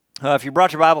If you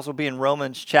brought your Bibles, we'll be in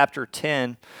Romans chapter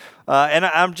 10. And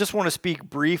I just want to speak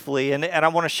briefly, and I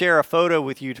want to share a photo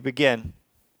with you to begin.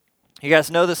 You guys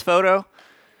know this photo?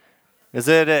 Is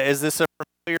this a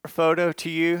familiar photo to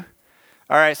you?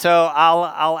 All right, so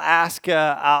I'll ask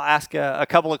a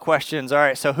couple of questions. All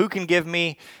right, so who can give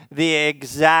me the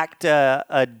exact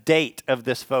date of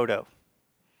this photo?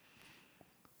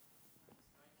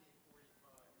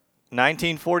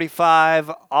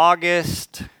 1945,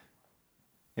 August.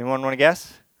 Anyone want to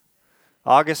guess?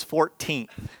 August 14th,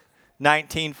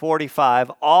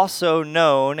 1945, also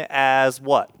known as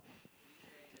what?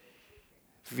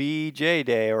 VJ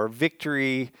Day, or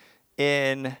Victory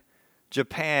in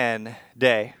Japan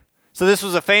Day. So this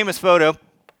was a famous photo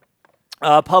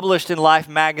published in Life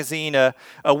magazine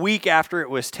a week after it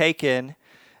was taken.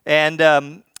 And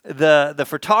the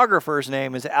photographer's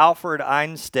name is Alfred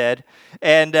Einstein.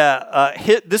 And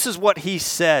this is what he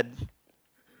said.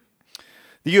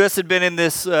 The U.S. had been in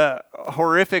this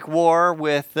horrific war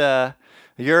with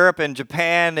Europe and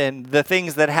Japan, and the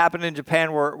things that happened in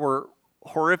Japan were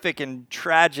horrific and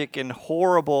tragic and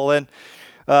horrible. And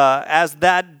as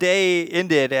that day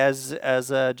ended, as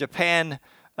Japan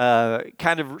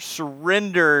kind of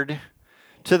surrendered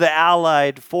to the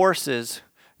Allied forces,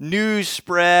 news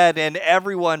spread and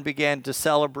everyone began to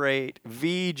celebrate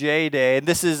VJ Day. And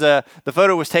this is the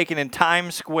photo was taken in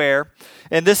Times Square,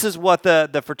 and this is what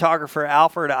the photographer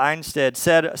Alfred Einstein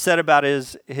said about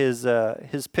his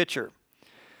picture.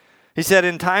 He said,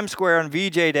 "In Times Square on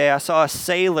VJ Day, I saw a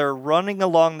sailor running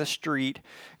along the street,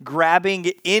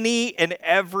 grabbing any and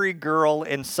every girl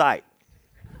in sight.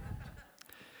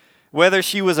 Whether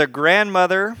she was a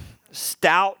grandmother,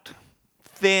 stout,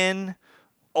 thin,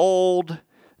 old,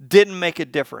 didn't make a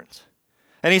difference."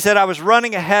 And he said, "I was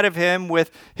running ahead of him with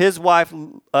his wife,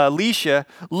 Alicia,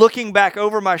 looking back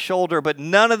over my shoulder, but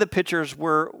none of the pictures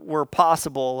were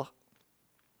possible.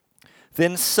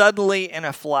 Then suddenly, in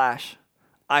a flash,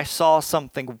 I saw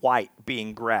something white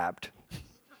being grabbed.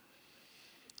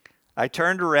 I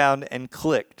turned around and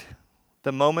clicked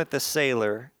the moment the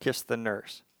sailor kissed the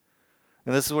nurse."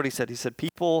 And this is what he said. He said,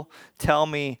 "People tell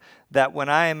me that when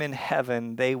I am in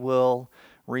heaven, they will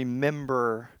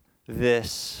remember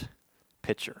this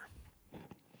picture."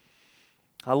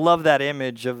 I love that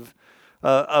image of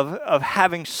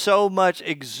having so much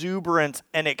exuberance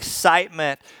and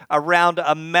excitement around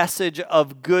a message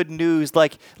of good news,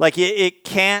 like it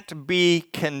can't be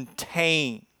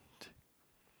contained.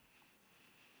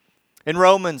 In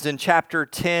Romans, in chapter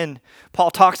 10,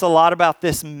 Paul talks a lot about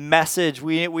this message.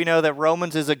 We know that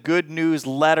Romans is a good news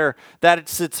letter, that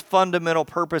it's its fundamental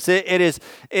purpose. It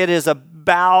is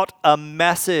about a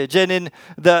message. And in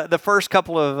the first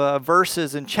couple of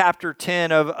verses in chapter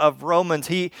 10 of Romans,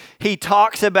 he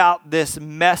talks about this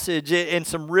message in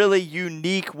some really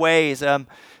unique ways.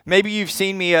 Maybe you've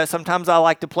seen me, sometimes I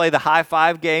like to play the high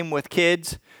five game with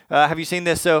kids. Have you seen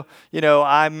this? So,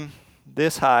 I'm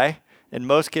this high, and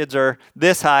most kids are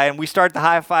this high, and we start the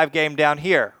high five game down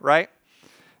here, right?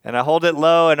 And I hold it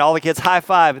low, and all the kids high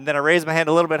five, and then I raise my hand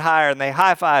a little bit higher, and they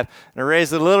high five, and I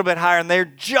raise it a little bit higher, and they're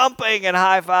jumping and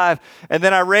high five, and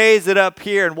then I raise it up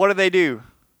here, and what do?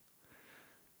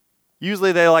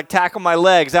 Usually they tackle my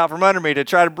legs out from under me to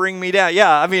try to bring me down.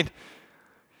 Yeah, I mean,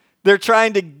 they're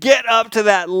trying to get up to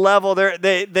that level.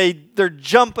 They're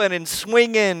jumping and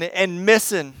swinging and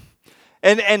missing,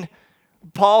 and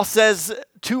Paul says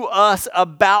to us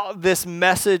about this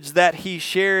message that he's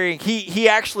sharing. He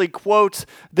actually quotes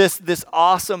this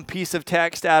awesome piece of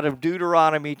text out of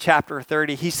Deuteronomy chapter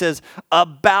 30. He says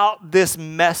about this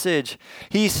message.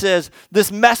 He says,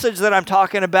 this message that I'm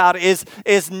talking about is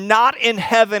not in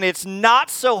heaven. It's not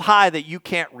so high that you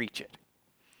can't reach it.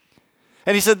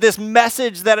 And he said this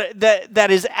message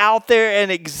that is out there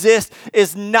and exists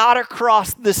is not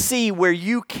across the sea where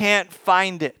you can't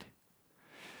find it.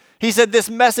 He said this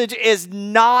message is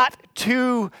not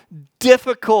too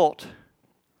difficult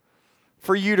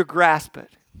for you to grasp it.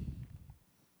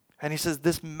 And he says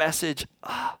this message,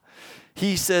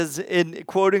 he says in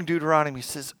quoting Deuteronomy, he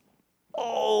says,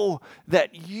 "Oh,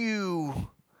 that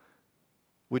you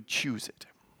would choose it."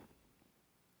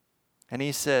 And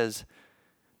he says,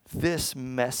 this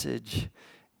message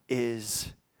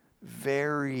is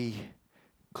very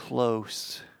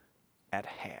close at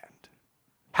hand.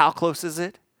 How close is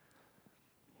it?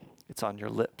 It's on your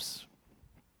lips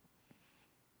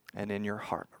and in your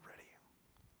heart already.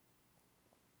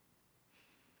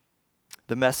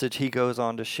 The message he goes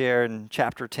on to share in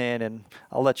chapter 10, and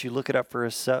I'll let you look it up for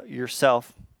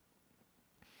yourself.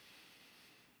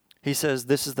 He says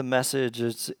this is the message.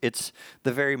 It's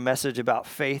the very message about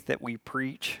faith that we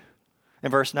preach. In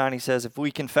verse 9, he says, if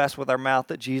we confess with our mouth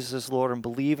that Jesus is Lord and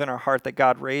believe in our heart that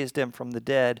God raised him from the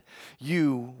dead,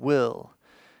 you will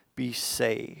be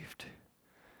saved.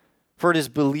 For it is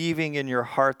believing in your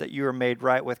heart that you are made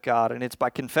right with God, and it's by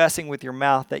confessing with your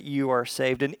mouth that you are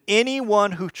saved. And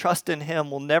anyone who trusts in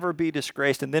him will never be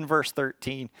disgraced. And then verse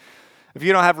 13. If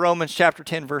you don't have Romans chapter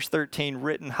 10, verse 13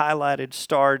 written, highlighted,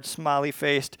 starred,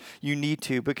 smiley-faced, you need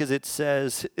to, because it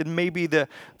says, it may be the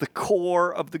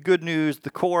core of the good news, the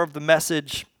core of the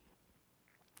message,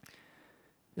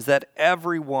 is that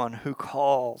everyone who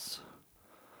calls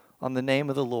on the name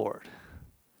of the Lord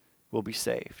will be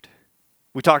saved.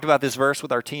 We talked about this verse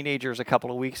with our teenagers a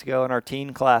couple of weeks ago in our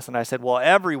teen class, and I said, well,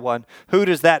 everyone, who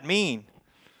does that mean?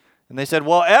 And they said,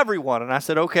 well, everyone. And I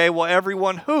said, okay, well,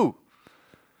 everyone who?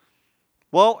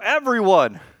 Well,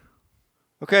 everyone.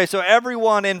 Okay, so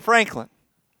everyone in Franklin,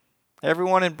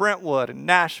 everyone in Brentwood, in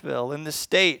Nashville, in the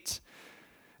States.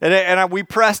 And we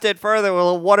pressed it further.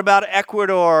 Well, what about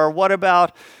Ecuador? What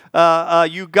about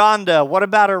Uganda? What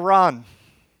about Iran?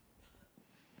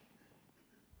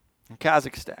 And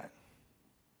Kazakhstan?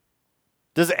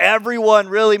 Does everyone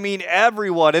really mean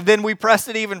everyone? And then we pressed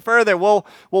it even further. Well,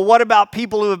 what about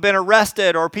people who have been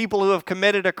arrested or people who have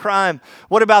committed a crime?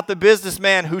 What about the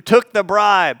businessman who took the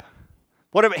bribe?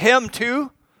 What about him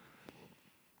too?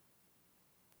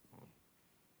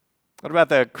 What about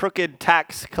the crooked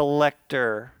tax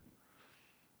collector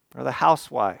or the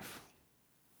housewife?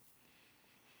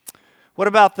 What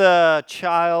about the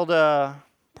child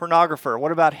pornographer?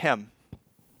 What about him?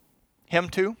 Him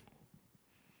too?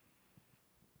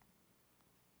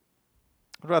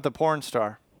 What about the porn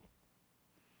star?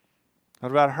 What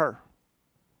about her?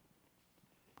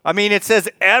 I mean, it says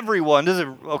everyone.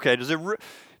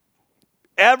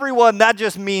 Everyone, that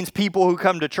just means people who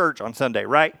come to church on Sunday,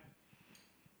 right?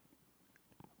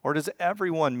 Or does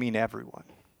everyone mean everyone?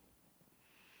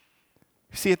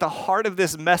 You see, at the heart of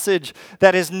this message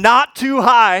that is not too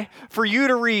high for you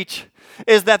to reach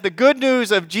is that the good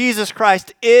news of Jesus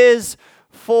Christ is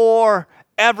for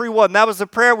everyone. That was the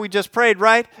prayer we just prayed,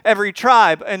 right? Every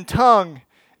tribe and tongue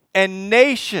and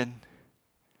nation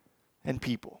and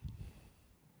people.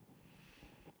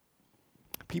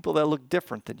 People that look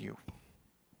different than you.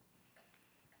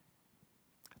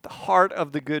 The heart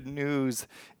of the good news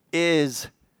is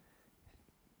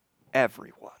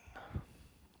everyone.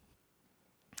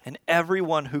 And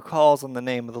everyone who calls on the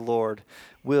name of the Lord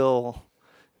will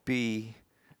be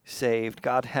saved.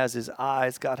 God has his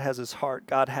eyes, God has his heart,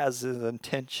 God has his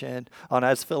intention on,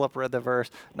 as Philip read the verse,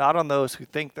 not on those who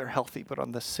think they're healthy, but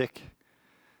on the sick.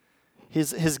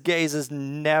 His gaze is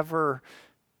never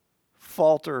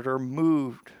faltered or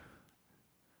moved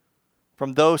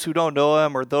from those who don't know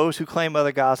him or those who claim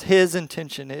other gods. His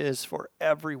intention is for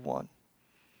everyone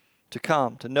to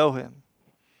come to know him,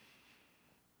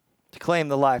 to claim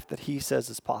the life that he says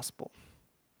is possible.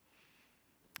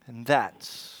 And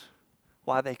that's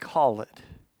why they call it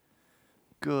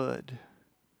good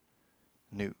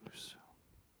news.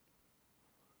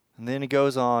 And then it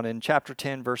goes on in chapter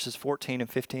 10, verses 14 and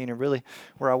 15, and really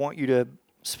where I want you to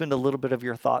spend a little bit of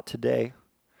your thought today.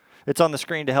 It's on the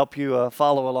screen to help you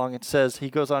follow along. It says, he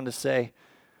goes on to say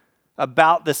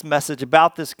about this message,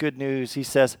 about this good news, he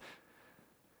says,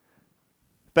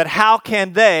 but how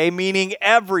can they, meaning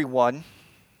everyone,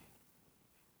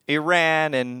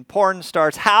 Iran and porn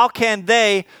stars, how can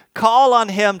they call on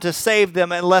him to save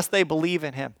them unless they believe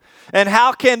in him? And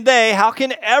how can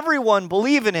everyone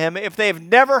believe in him if they've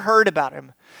never heard about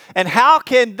him? And how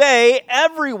can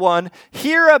everyone,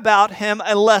 hear about him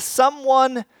unless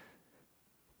someone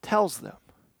tells them?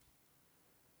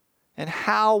 And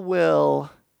how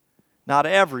will not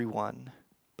everyone,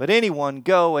 but anyone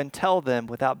go and tell them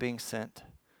without being sent?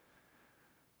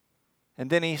 And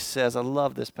then he says, I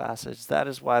love this passage. That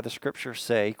is why the scriptures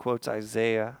say, he quotes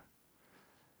Isaiah,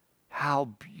 how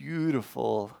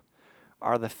beautiful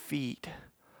are the feet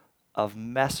of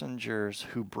messengers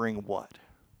who bring what?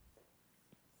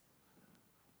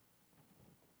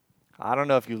 I don't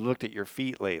know if you looked at your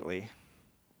feet lately.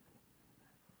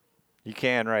 You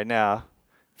can right now.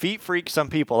 Feet freak some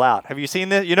people out. Have you seen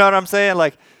this? You know what I'm saying?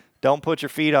 Like, don't put your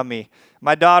feet on me.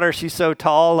 My daughter, she's so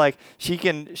tall, like she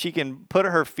can put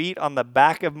her feet on the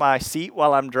back of my seat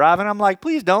while I'm driving. I'm like,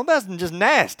 please don't. That's just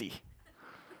nasty.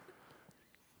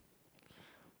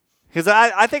 Because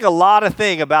I think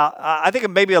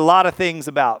maybe a lot of things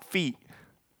about feet.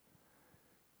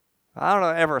 I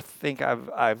don't ever think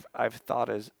I've thought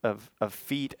of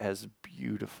feet as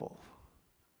beautiful.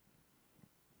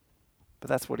 But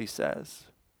that's what he says.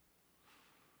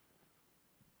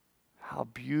 How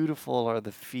beautiful are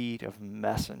the feet of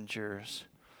messengers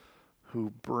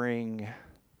who bring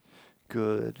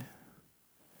good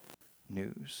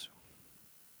news.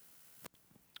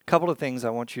 A couple of things I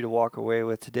want you to walk away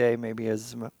with today, maybe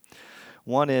as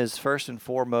one is first and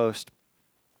foremost,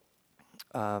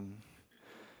 and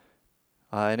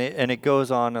it goes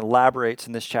on and elaborates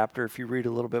in this chapter if you read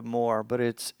a little bit more, but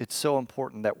it's so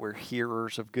important that we're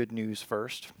hearers of good news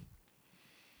first.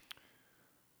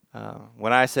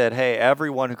 When I said, hey,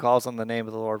 everyone who calls on the name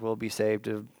of the Lord will be saved,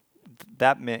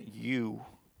 that meant you.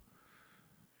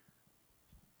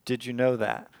 Did you know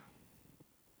that?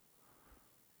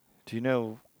 Do you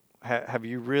know, have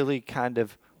you really kind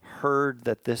of heard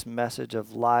that this message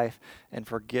of life and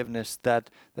forgiveness, that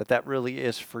really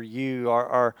is for you?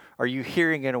 Are you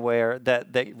hearing in a way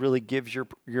that really gives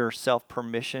yourself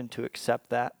permission to accept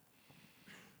that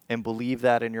and believe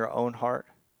that in your own heart?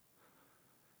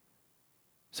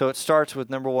 So it starts with,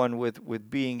 number one, with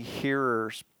being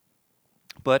hearers.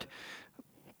 But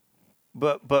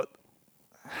how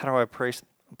do I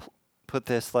put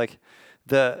this? Like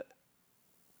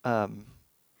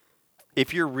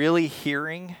if you're really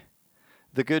hearing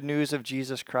the good news of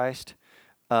Jesus Christ,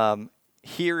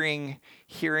 hearing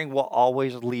will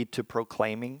always lead to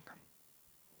proclaiming.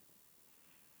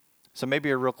 So maybe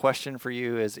a real question for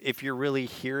you is, if you're really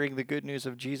hearing the good news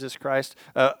of Jesus Christ,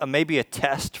 maybe a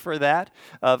test for that,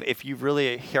 of if you've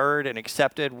really heard and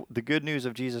accepted the good news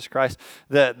of Jesus Christ,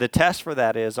 the test for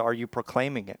that is, are you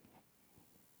proclaiming it?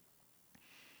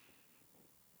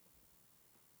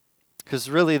 Because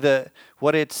really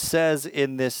what it says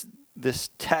in this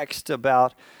text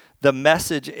about the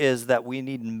message is that we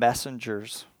need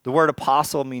messengers. The word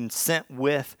apostle means sent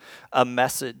with a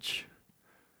message,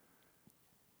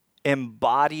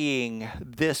 embodying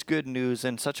this good news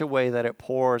in such a way that it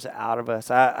pours out of us.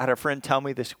 I had a friend tell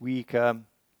me this week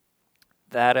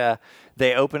that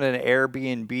they opened an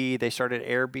Airbnb. They started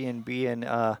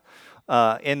Airbnb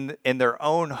in their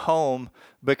own home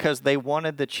because they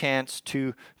wanted the chance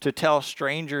to tell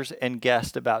strangers and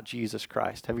guests about Jesus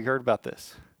Christ. Have you heard about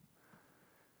this?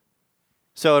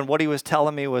 So, and what he was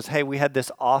telling me was, hey, we had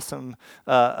this awesome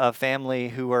family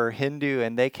who were Hindu,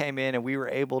 and they came in, and we were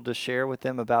able to share with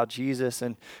them about Jesus,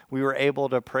 and we were able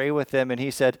to pray with them. And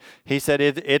he said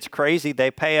it's crazy.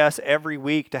 They pay us every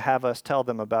week to have us tell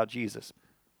them about Jesus.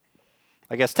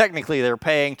 I guess technically they're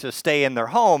paying to stay in their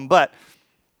home, but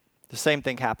the same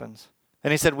thing happens.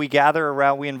 And he said, we gather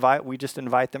around, we just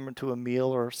invite them to a meal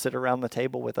or sit around the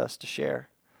table with us to share.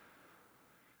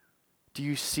 Do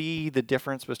you see the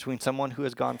difference between someone who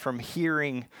has gone from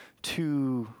hearing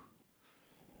to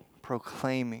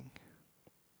proclaiming?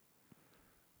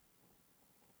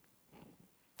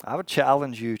 I would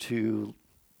challenge you to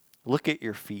look at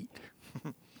your feet.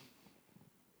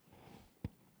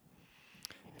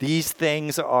 These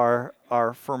things are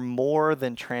for more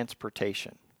than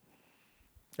transportation.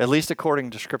 At least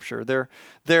according to Scripture.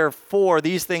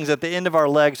 These things at the end of our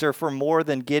legs are for more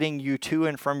than getting you to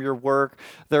and from your work.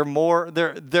 They're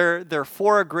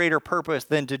for a greater purpose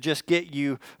than to just get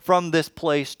you from this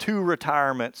place to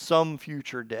retirement some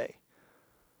future day.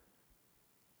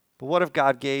 But what if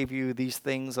God gave you these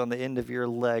things on the end of your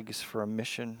legs for a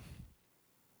mission?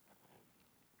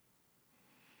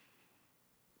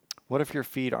 What if your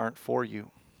feet aren't for you?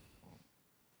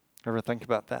 Ever think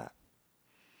about that?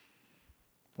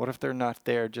 What if they're not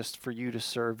there just for you to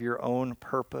serve your own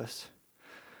purpose,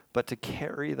 but to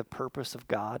carry the purpose of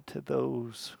God to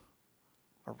those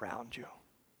around you?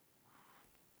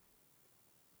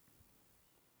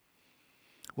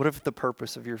 What if the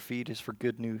purpose of your feet is for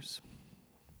good news?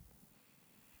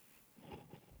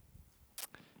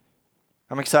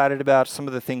 I'm excited about some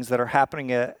of the things that are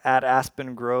happening at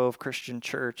Aspen Grove Christian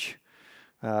Church.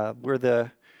 We're the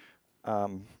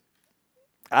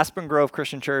Aspen Grove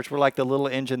Christian Church. We're like the little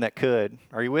engine that could.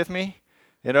 Are you with me?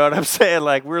 You know what I'm saying?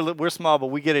 Like we're small, but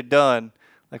we get it done.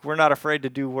 Like we're not afraid to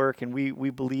do work, and we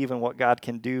believe in what God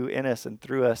can do in us and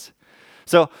through us.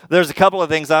 So there's a couple of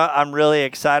things I'm really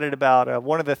excited about.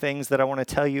 One of the things that I want to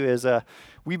tell you is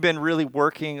we've been really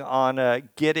working on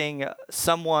getting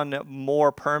someone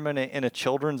more permanent in a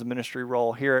children's ministry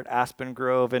role here at Aspen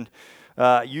Grove. And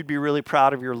you'd be really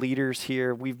proud of your leaders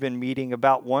here. We've been meeting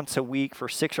about once a week for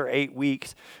 6 or 8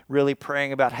 weeks, really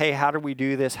praying about, hey, how do we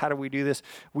do this? How do we do this?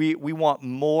 We want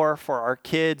more for our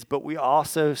kids, but we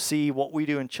also see what we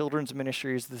do in children's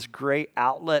ministry as this great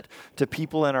outlet to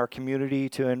people in our community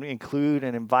to include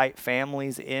and invite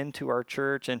families into our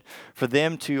church, and for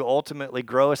them to ultimately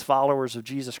grow as followers of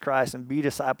Jesus Christ and be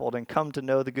discipled and come to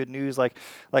know the good news. Like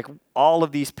all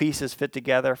of these pieces fit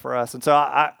together for us. And so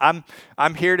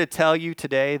I'm here to tell you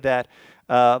today that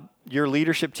your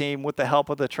leadership team, with the help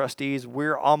of the trustees,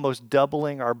 we're almost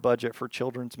doubling our budget for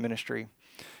children's ministry.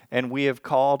 And we have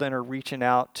called and are reaching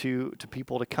out to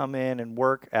people to come in and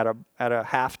work at a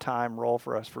halftime role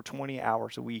for us for 20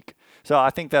 hours a week. So I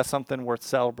think that's something worth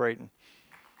celebrating.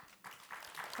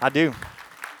 I do.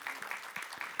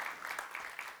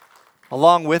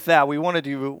 Along with that, we want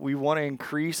to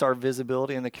increase our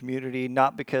visibility in the community,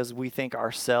 not because we think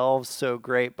ourselves so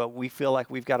great, but we feel like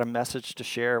we've got a message to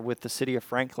share with the city of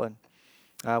Franklin,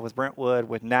 with Brentwood,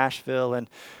 with Nashville. And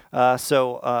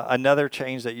so another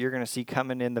change that you're going to see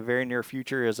coming in the very near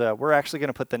future is we're actually going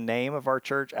to put the name of our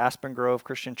church, Aspen Grove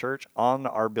Christian Church, on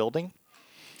our building.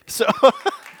 So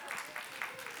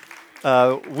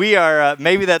we are,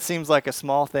 maybe that seems like a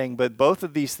small thing, but both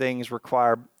of these things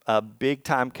require big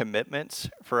time commitments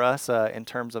for us in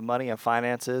terms of money and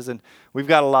finances, and we've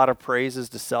got a lot of praises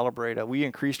to celebrate. We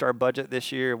increased our budget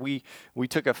this year. We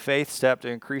took a faith step to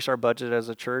increase our budget as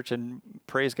a church, and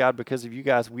praise God, because of you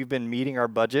guys, we've been meeting our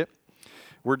budget.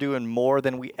 We're doing more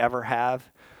than we ever have.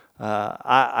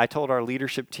 I told our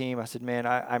leadership team, I said, man,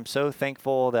 I'm so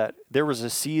thankful that there was a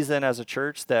season as a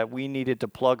church that we needed to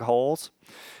plug holes.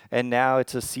 And now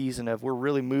it's a season of we're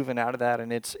really moving out of that,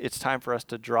 and it's time for us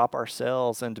to drop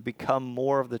ourselves and to become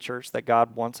more of the church that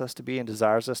God wants us to be and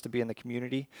desires us to be in the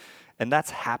community. And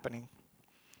that's happening.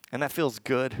 And that feels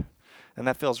good. And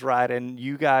that feels right. And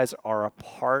you guys are a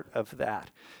part of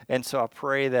that. And so I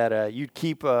pray that you'd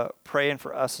keep praying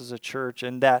for us as a church,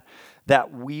 and that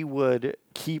we would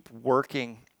keep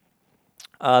working.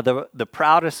 The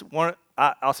proudest one,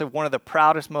 I'll say one of the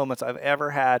proudest moments I've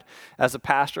ever had as a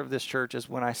pastor of this church is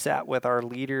when I sat with our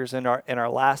leaders in our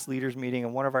last leaders meeting,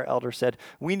 and one of our elders said,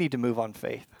 we need to move on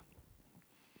faith.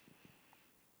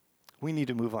 We need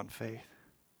to move on faith.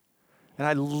 And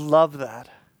I love that.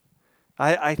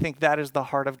 I think that is the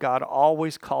heart of God,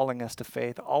 always calling us to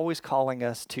faith, always calling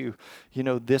us to,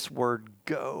 this word,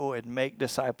 go and make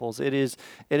disciples. It is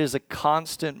a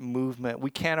constant movement. We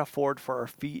can't afford for our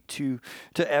feet to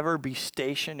ever be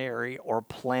stationary or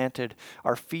planted.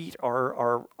 Our feet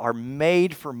are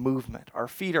made for movement. Our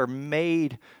feet are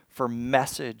made for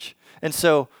message. And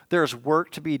so there's work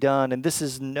to be done, and this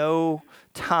is no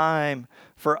time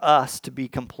for us to be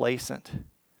complacent.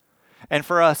 And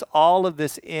for us, all of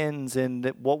this ends in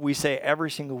what we say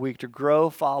every single week: to grow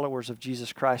followers of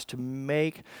Jesus Christ, to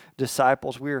make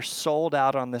disciples. We are sold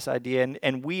out on this idea,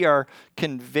 and we are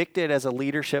convicted as a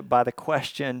leadership by the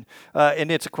question,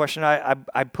 and it's a question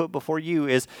I put before you,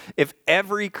 is if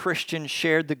every Christian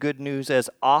shared the good news as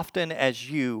often as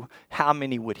you, how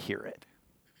many would hear it?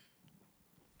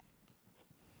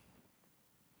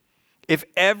 If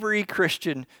every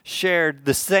Christian shared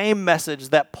the same message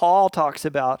that Paul talks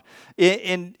about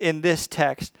in this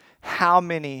text, how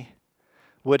many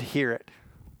would hear it?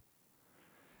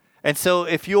 And so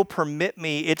if you'll permit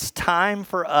me, it's time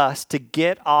for us to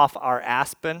get off our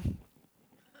Aspen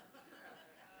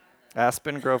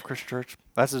Grove Christian Church.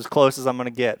 That's as close as I'm going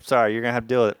to get. Sorry, you're going to have to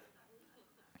deal with it.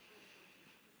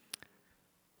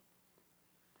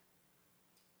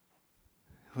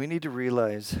 We need to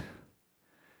realize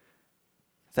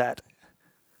that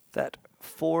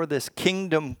for this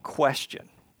kingdom question,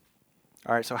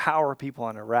 all right, so how are people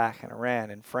in Iraq and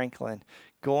Iran and Franklin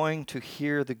going to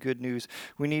hear the good news?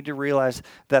 We need to realize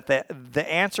that the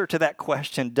answer to that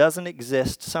question doesn't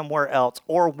exist somewhere else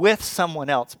or with someone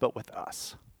else, but with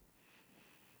us.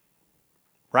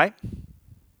 Right?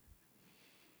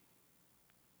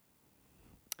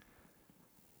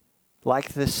 Like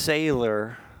the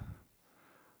sailor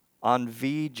on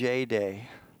VJ Day,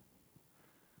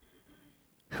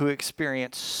 who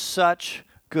experienced such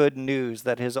good news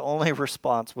that his only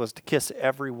response was to kiss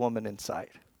every woman in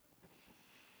sight.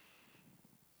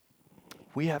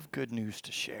 We have good news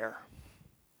to share.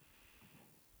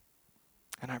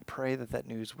 And I pray that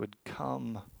news would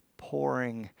come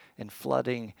pouring and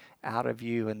flooding out of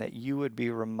you, and that you would be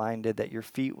reminded, that your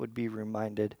feet would be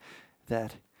reminded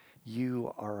that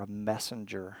you are a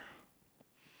messenger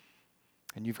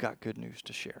and you've got good news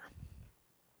to share.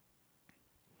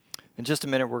 In just a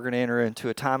minute, we're going to enter into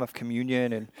a time of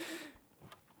communion, and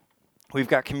we've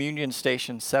got communion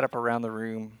stations set up around the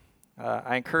room.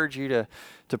 I encourage you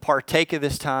to partake of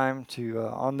this time.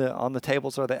 On the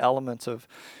tables are the elements of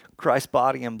Christ's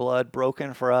body and blood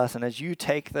broken for us. And as you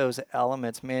take those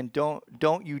elements, man, don't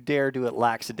you dare do it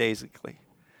lackadaisically.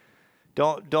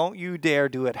 Don't you dare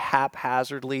do it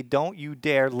haphazardly. Don't you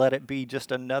dare let it be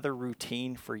just another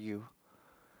routine for you.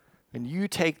 And you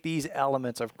take these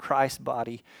elements of Christ's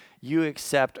body, you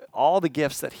accept all the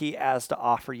gifts that he has to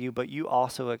offer you, but you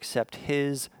also accept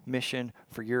his mission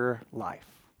for your life.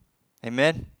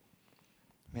 Amen?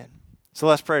 Amen. So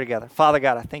let's pray together. Father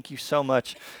God, I thank you so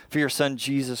much for your son,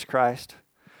 Jesus Christ,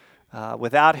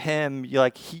 Without him,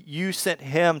 you sent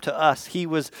him to us. He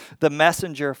was the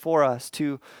messenger for us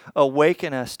to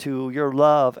awaken us to your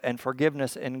love and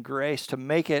forgiveness and grace, to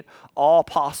make it all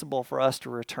possible for us to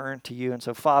return to you. And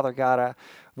so, Father God,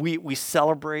 we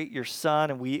celebrate your Son,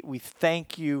 and we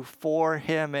thank you for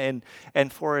him and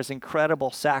for his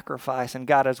incredible sacrifice. And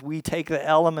God, as we take the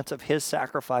elements of his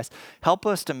sacrifice, help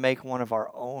us to make one of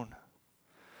our own,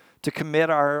 to commit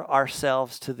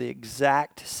ourselves to the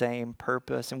exact same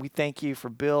purpose. And we thank you for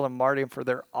Bill and Marty and for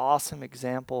their awesome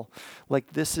example.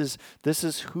 Like this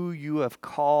is who you have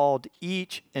called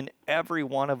each and every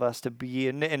one of us to be.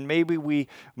 And maybe we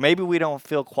don't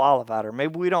feel qualified, or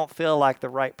maybe we don't feel like the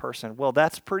right person. Well,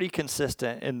 that's pretty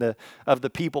consistent of the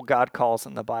people God calls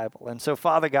in the Bible. And so,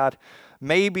 Father God,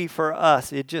 maybe for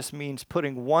us, it just means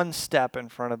putting one step in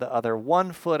front of the other,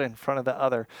 one foot in front of the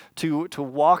other, to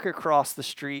walk across the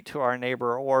street to our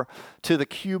neighbor or to the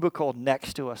cubicle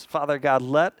next to us. Father God,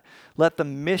 let the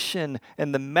mission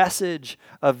and the message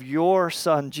of your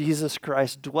Son, Jesus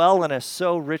Christ, dwell in us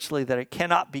so richly that it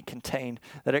cannot be contained,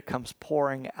 that it comes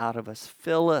pouring out of us.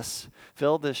 Fill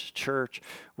this church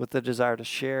with the desire to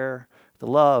share the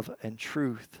love and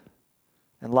truth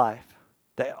and life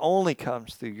that only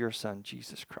comes through your Son,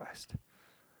 Jesus Christ.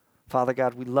 Father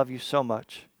God, we love you so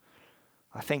much.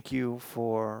 I thank you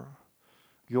for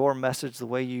your message, the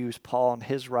way you use Paul and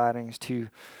his writings to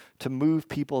move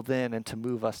people then and to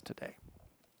move us today.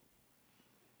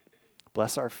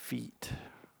 Bless our feet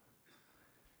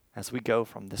as we go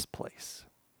from this place.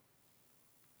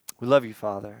 We love you,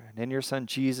 Father. And in your Son,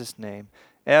 Jesus' name,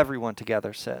 everyone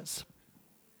together says,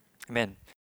 amen.